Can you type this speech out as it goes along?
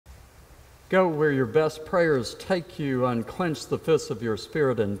Go where your best prayers take you, unclench the fists of your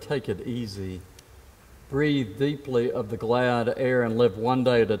spirit and take it easy. Breathe deeply of the glad air and live one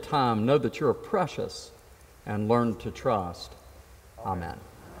day at a time. Know that you are precious and learn to trust. Amen.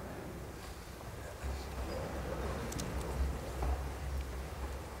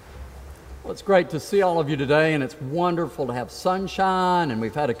 Well, it's great to see all of you today, and it's wonderful to have sunshine, and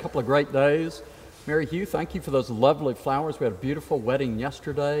we've had a couple of great days. Mary Hugh, thank you for those lovely flowers. We had a beautiful wedding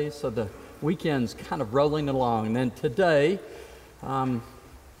yesterday, so the weekend's kind of rolling along. And then today, all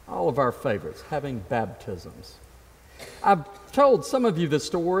of our favorites, having baptisms. I've told some of you this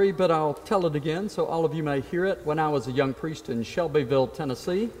story, but I'll tell it again so all of you may hear it. When I was a young priest in Shelbyville,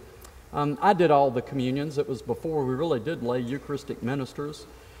 Tennessee, I did all the communions. It was before we really did lay Eucharistic ministers.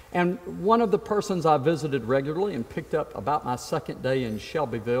 And one of the persons I visited regularly and picked up about my second day in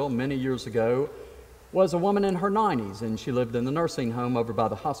Shelbyville many years ago was a woman in her 90s, and she lived in the nursing home over by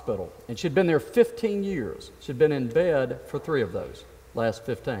the hospital. And she'd been there 15 years. She'd been in bed for 3 of those last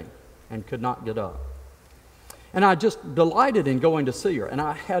 15 and could not get up. And I just delighted in going to see her, and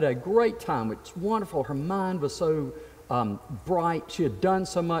I had a great time. It's wonderful. Her mind was so bright. She had done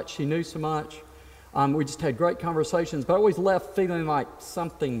so much. She knew so much. We just had great conversations, but I always left feeling like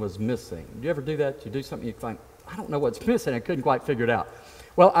something was missing. Do you ever do that? You do something, you think, I don't know what's missing. I couldn't quite figure it out.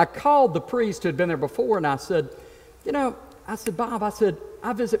 Well, I called the priest who had been there before, and I said, Bob,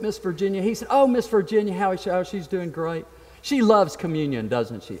 I visit Miss Virginia. He said, oh, Miss Virginia, how is she? Oh, she's doing great. She loves communion,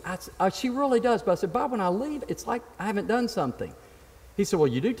 doesn't she? I said, she really does. But I said, Bob, when I leave, it's like I haven't done something. He said, well,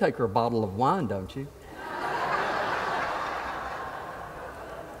 you do take her a bottle of wine, don't you?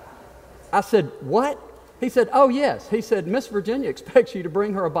 I said, what? He said, oh, yes. He said, Miss Virginia expects you to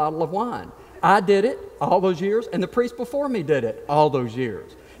bring her a bottle of wine. I did it all those years, and the priest before me did it all those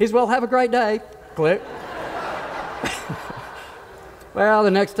years. He said, well, have a great day. Click. Well,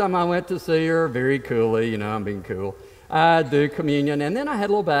 the next time I went to see her, very coolly, I'm being cool, I do communion, and then I had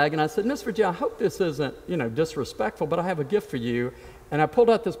a little bag, and I said, Miss Virginia, I hope this isn't, disrespectful, but I have a gift for you. And I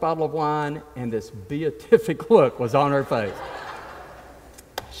pulled out this bottle of wine, and this beatific look was on her face.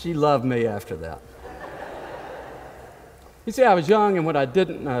 She loved me after that. You see, I was young, and what I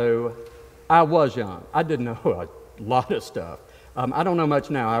didn't know, I was young. I didn't know a lot of stuff. I don't know much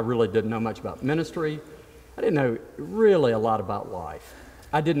now. I really didn't know much about ministry. I didn't know really a lot about life.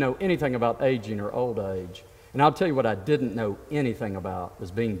 I didn't know anything about aging or old age. And I'll tell you what I didn't know anything about was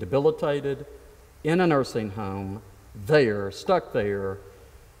being debilitated in a nursing home, there, stuck there,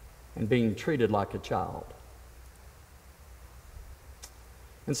 and being treated like a child.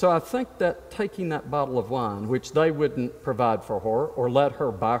 And so I think that taking that bottle of wine, which they wouldn't provide for her or let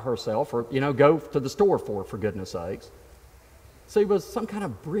her buy herself or, go to the store for goodness sakes, see, was some kind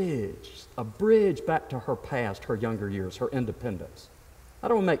of a bridge back to her past, her younger years, her independence. I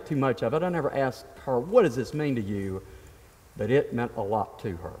don't want to make too much of it. I never asked her, what does this mean to you? But it meant a lot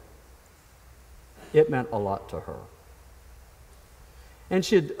to her. It meant a lot to her. And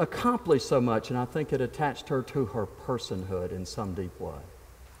she had accomplished so much, and I think it attached her to her personhood in some deep way.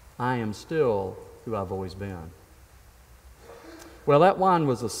 I am still who I've always been. Well, that wine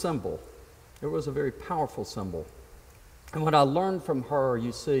was a symbol. It was a very powerful symbol. And what I learned from her,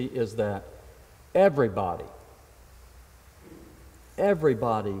 you see, is that everybody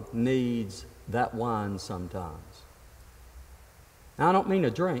needs that wine sometimes. Now, I don't mean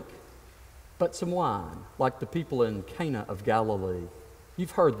a drink, but some wine, like the people in Cana of Galilee.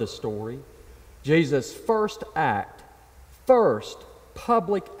 You've heard this story. Jesus' first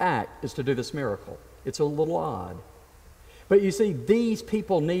public act is to do this miracle. It's a little odd. But you see, these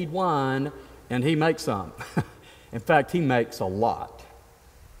people need wine, and he makes some. In fact, he makes a lot.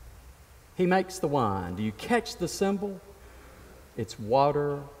 He makes the wine. Do you catch the symbol? It's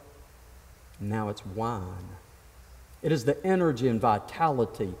water, now it's wine. It is the energy and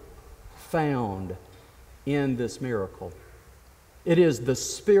vitality found in this miracle. It is the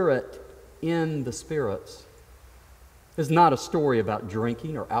Spirit in the spirits. It's not a story about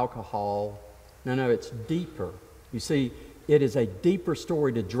drinking or alcohol. No, it's deeper. You see, it is a deeper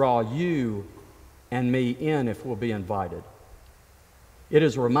story to draw you and me in if we'll be invited. It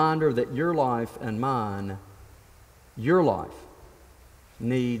is a reminder that your life and mine, your life,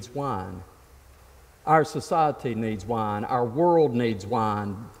 needs wine. Our society needs wine. Our world needs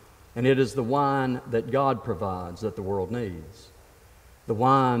wine. And it is the wine that God provides that the world needs. The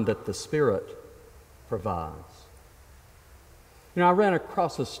wine that the Spirit provides. I ran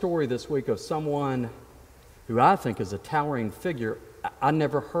across a story this week of someone who I think is a towering figure. I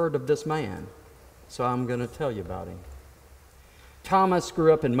never heard of this man, so I'm going to tell you about him. Thomas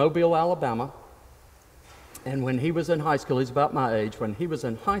grew up in Mobile, Alabama. And when he was in high school, he's about my age, when he was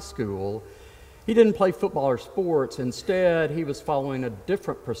in high school, he didn't play football or sports. Instead, he was following a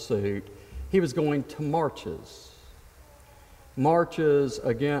different pursuit. He was going to marches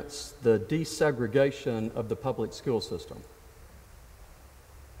against the desegregation of the public school system.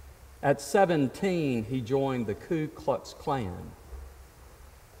 At 17, he joined the Ku Klux Klan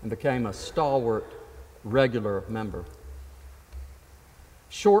and became a stalwart, regular member.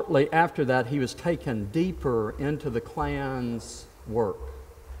 Shortly after that, he was taken deeper into the Klan's work.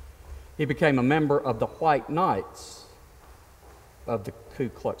 He became a member of the White Knights of the Ku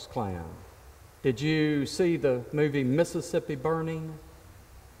Klux Klan. Did you see the movie Mississippi Burning?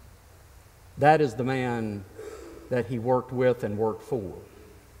 That is the man that he worked with and worked for.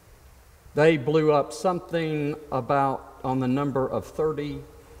 They blew up something about on the number of 30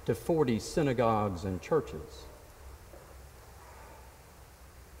 to 40 synagogues and churches.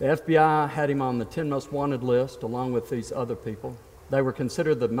 The FBI had him on the 10 most wanted list along with these other people. They were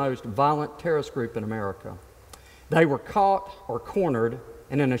considered the most violent terrorist group in America. They were caught or cornered,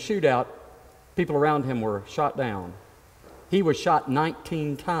 and in a shootout, people around him were shot down. He was shot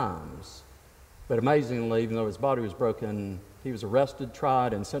 19 times, but amazingly, even though his body was broken, he was arrested,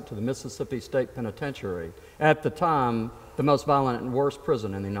 tried, and sent to the Mississippi State Penitentiary, at the time, the most violent and worst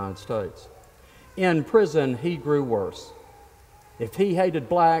prison in the United States. In prison, he grew worse. If he hated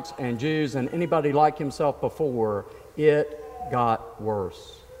blacks and Jews and anybody like himself before, it got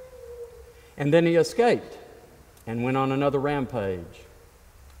worse. And then he escaped and went on another rampage.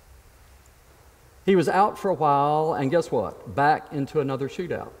 He was out for a while, and guess what? Back into another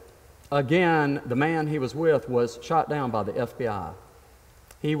shootout. Again, the man he was with was shot down by the FBI.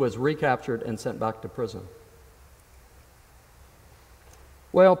 He was recaptured and sent back to prison.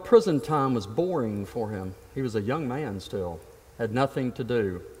 Well, prison time was boring for him. He was a young man still, had nothing to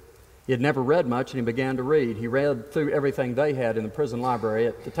do. He had never read much, and he began to read. He read through everything they had in the prison library.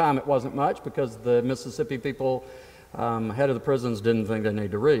 At the time, it wasn't much because the Mississippi people, head of the prisons, didn't think they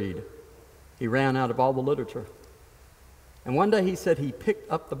needed to read. He ran out of all the literature. And one day he said he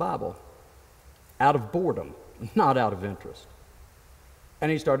picked up the Bible out of boredom, not out of interest.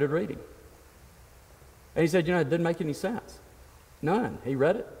 And he started reading. And he said, it didn't make any sense. None. He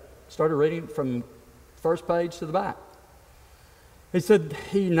read it, started reading from first page to the back. He said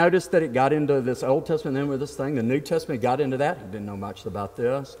he noticed that it got into this Old Testament, then with this thing, the New Testament got into that. He didn't know much about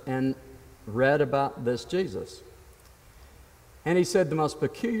this, and read about this Jesus. And he said the most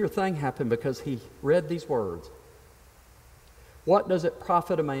peculiar thing happened because he read these words. What does it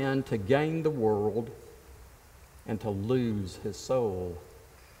profit a man to gain the world and to lose his soul?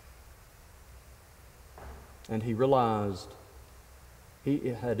 And he realized he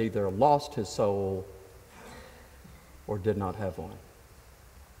had either lost his soul or did not have one.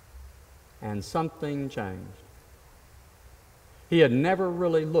 And something changed. He had never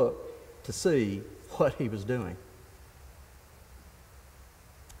really looked to see what he was doing.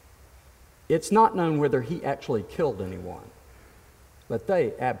 It's not known whether he actually killed anyone, but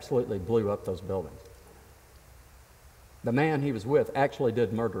they absolutely blew up those buildings. The man he was with actually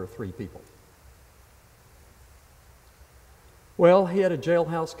did murder 3 people. Well, he had a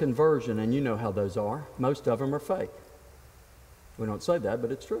jailhouse conversion, and you know how those are. Most of them are fake. We don't say that,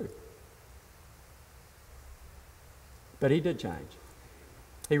 but it's true. But he did change.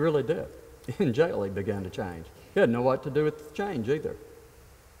 He really did. In jail, he began to change. He didn't know what to do with the change either.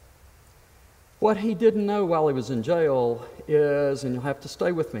 What he didn't know while he was in jail is, and you'll have to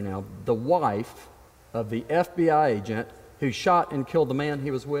stay with me now, the wife of the FBI agent who shot and killed the man he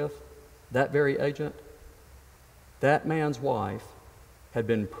was with, that very agent, that man's wife had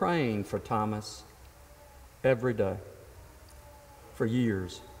been praying for Thomas every day for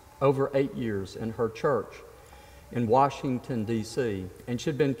years, over 8 years, in her church in Washington, D.C., and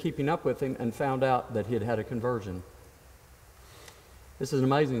she'd been keeping up with him and found out that he had had a conversion. This is an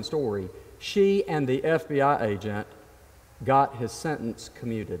amazing story. She and the FBI agent got his sentence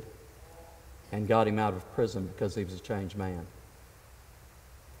commuted and got him out of prison because he was a changed man.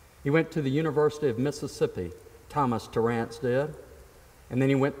 He went to the University of Mississippi, Thomas Torrance did, and then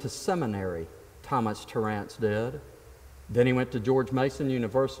he went to seminary, Thomas Torrance did. Then he went to George Mason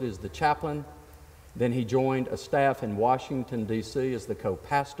University as the chaplain. Then he joined a staff in Washington, D.C. as the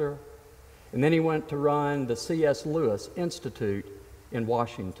co-pastor. And then he went to run the C.S. Lewis Institute in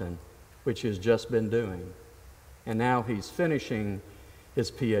Washington, which he's just been doing. And now he's finishing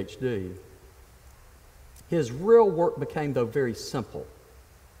his Ph.D. His real work became, though, very simple.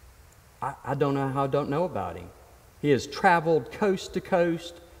 I don't know how I don't know about him. He has traveled coast to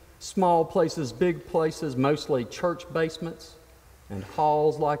coast, small places, big places, mostly church basements and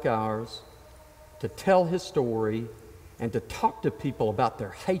halls like ours, to tell his story and to talk to people about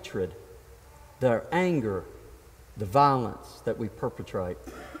their hatred, their anger, the violence that we perpetrate.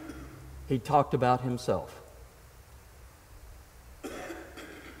 He talked about himself.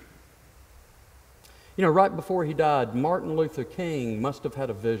 You know, right before he died, Martin Luther King must have had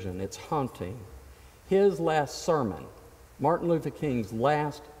a vision. It's haunting. His last sermon, Martin Luther King's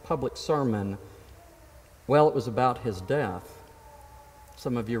last public sermon, well, it was about his death.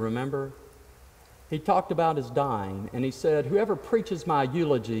 Some of you remember? He talked about his dying, and he said, "Whoever preaches my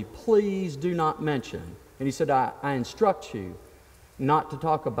eulogy, please do not mention." And he said, I instruct you not to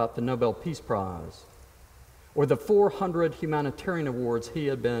talk about the Nobel Peace Prize or the 400 humanitarian awards he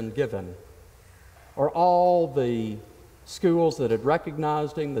had been given, or all the schools that had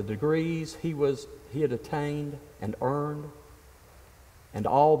recognized him, the degrees he had attained and earned, and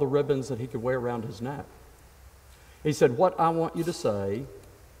all the ribbons that he could wear around his neck. He said, "What I want you to say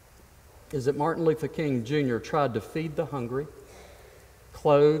is that Martin Luther King Jr. tried to feed the hungry,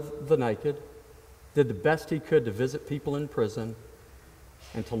 clothe the naked, did the best he could to visit people in prison,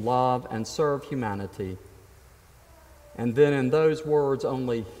 and to love and serve humanity. And then in those words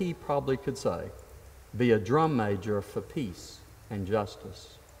only he probably could say, be a drum major for peace and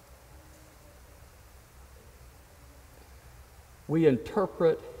justice." We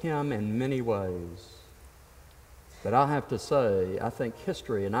interpret him in many ways. But I have to say, I think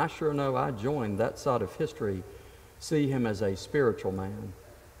history, and I sure know I joined that side of history, see him as a spiritual man,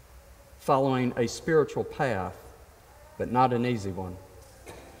 following a spiritual path, but not an easy one.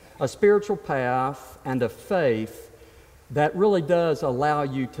 A spiritual path and a faith that really does allow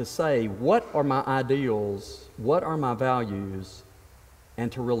you to say, what are my ideals, what are my values,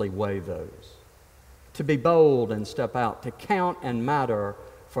 and to really weigh those. To be bold and step out, to count and matter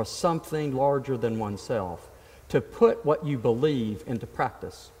for something larger than oneself, to put what you believe into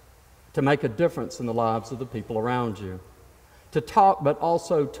practice, to make a difference in the lives of the people around you, to talk but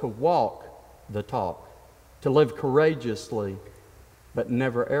also to walk the talk, to live courageously but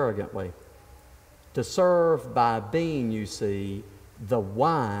never arrogantly, to serve by being, you see, the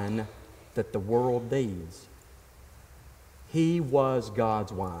wine that the world needs. He was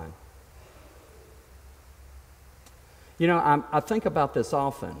God's wine. You know, I think about this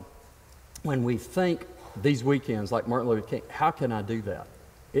often when we think these weekends like Martin Luther King, how can I do that?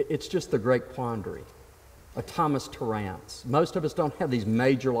 It's just the great quandary. A Thomas Torrance. Most of us don't have these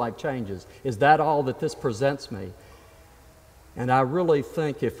major life changes. Is that all that this presents me? And I really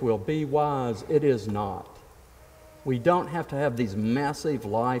think if we'll be wise, it is not. We don't have to have these massive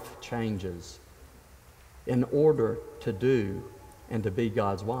life changes in order to do and to be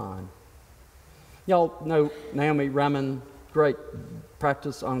God's wine. Y'all know Naomi Raman, great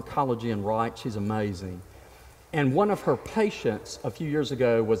practice oncology and right. She's amazing. And one of her patients a few years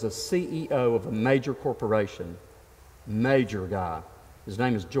ago was a CEO of a major corporation, major guy. His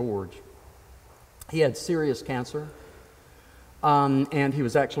name is George. He had serious cancer, and he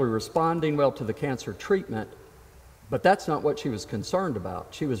was actually responding well to the cancer treatment, but that's not what she was concerned about.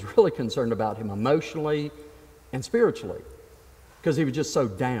 She was really concerned about him emotionally and spiritually because he was just so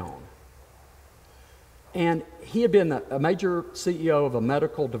down. And he had been a major CEO of a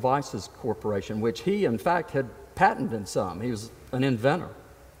medical devices corporation, which he, in fact, had patented some. He was an inventor.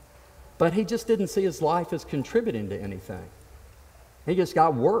 But he just didn't see his life as contributing to anything. He just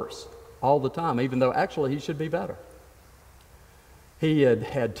got worse all the time, even though actually he should be better. He had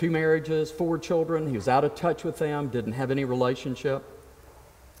had 2 marriages, 4 children. He was out of touch with them, didn't have any relationship.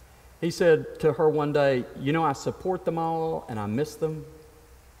 He said to her one day, "You know, I support them all and I miss them.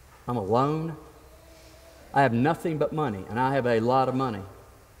 I'm alone. I have nothing but money, and I have a lot of money."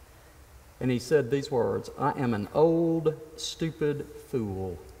 And he said these words, "I am an old, stupid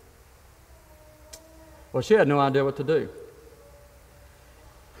fool." Well, she had no idea what to do.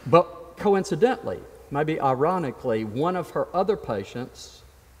 But coincidentally, maybe ironically, one of her other patients,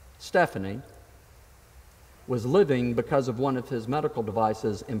 Stephanie, was living because of one of his medical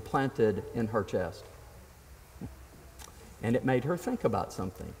devices implanted in her chest. And it made her think about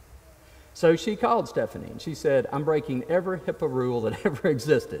something. So she called Stephanie and she said, "I'm breaking every HIPAA rule that ever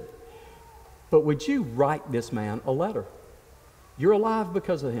existed. But would you write this man a letter? You're alive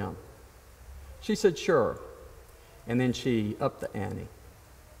because of him." She said, "Sure." And then she upped the ante.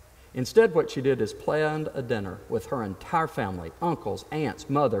 Instead, what she did is planned a dinner with her entire family, uncles, aunts,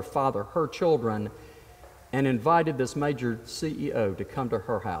 mother, father, her children, and invited this major CEO to come to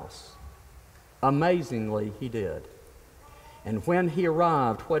her house. Amazingly, he did. And when he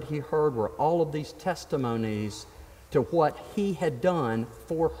arrived, what he heard were all of these testimonies to what he had done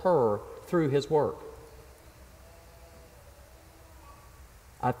for her through his work.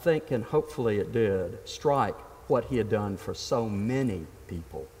 I think, and hopefully it did, strike what he had done for so many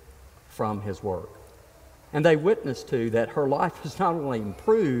people from his work. And they witnessed to that her life was not only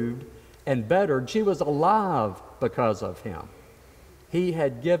improved and bettered, she was alive because of him. He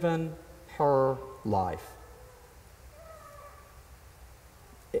had given her life.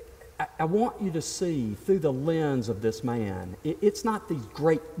 I want you to see through the lens of this man, it's not these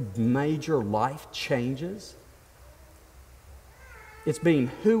great major life changes. It's being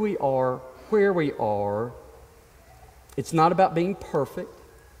who we are, where we are. It's not about being perfect.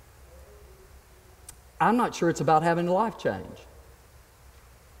 I'm not sure it's about having a life change.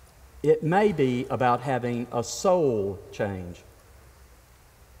 It may be about having a soul change.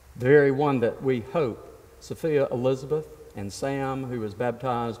 The very one that we hope Sophia Elizabeth and Sam, who was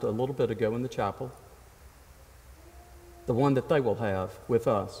baptized a little bit ago in the chapel, the one that they will have with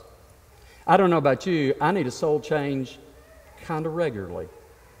us. I don't know about you, I need a soul change kind of regularly.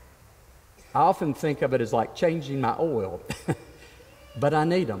 I often think of it as like changing my oil, but I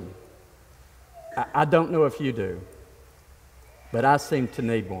need them. I don't know if you do, but I seem to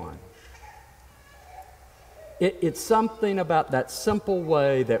need one. It's something about that simple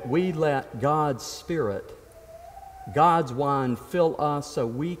way that we let God's Spirit, God's wine fill us so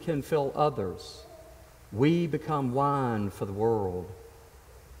we can fill others. We become wine for the world.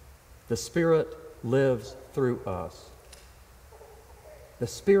 The Spirit lives through us. The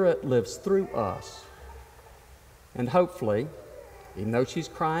Spirit lives through us. And hopefully, even though she's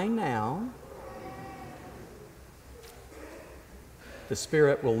crying now, the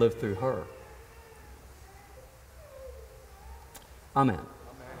Spirit will live through her. Amen.